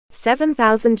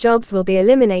7,000 jobs will be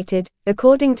eliminated,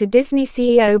 according to Disney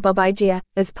CEO Bob Iger,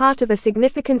 as part of a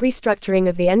significant restructuring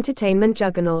of the entertainment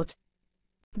juggernaut.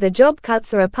 The job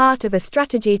cuts are a part of a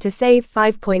strategy to save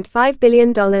 $5.5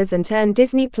 billion and turn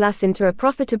Disney Plus into a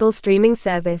profitable streaming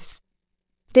service.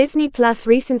 Disney Plus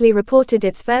recently reported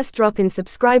its first drop in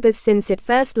subscribers since it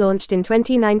first launched in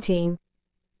 2019.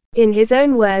 In his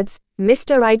own words,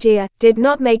 Mr. Iger did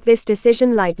not make this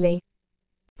decision lightly.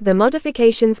 The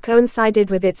modifications coincided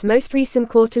with its most recent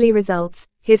quarterly results,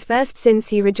 his first since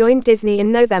he rejoined Disney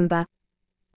in November.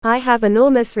 I have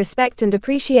enormous respect and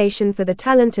appreciation for the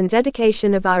talent and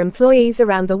dedication of our employees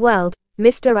around the world,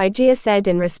 Mr. Iger said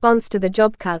in response to the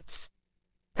job cuts.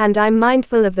 And I'm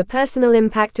mindful of the personal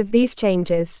impact of these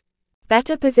changes.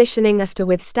 Better positioning us to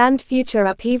withstand future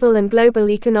upheaval and global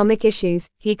economic issues,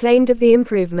 he claimed of the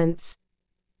improvements.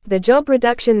 The job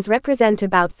reductions represent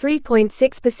about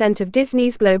 3.6% of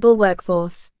Disney's global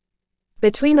workforce.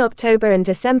 Between October and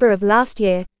December of last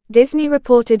year, Disney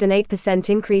reported an 8%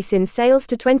 increase in sales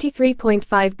to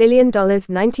 $23.5 billion,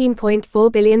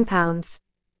 £19.4 billion.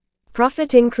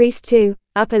 Profit increased too,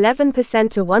 up 11%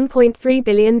 to $1.3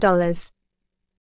 billion.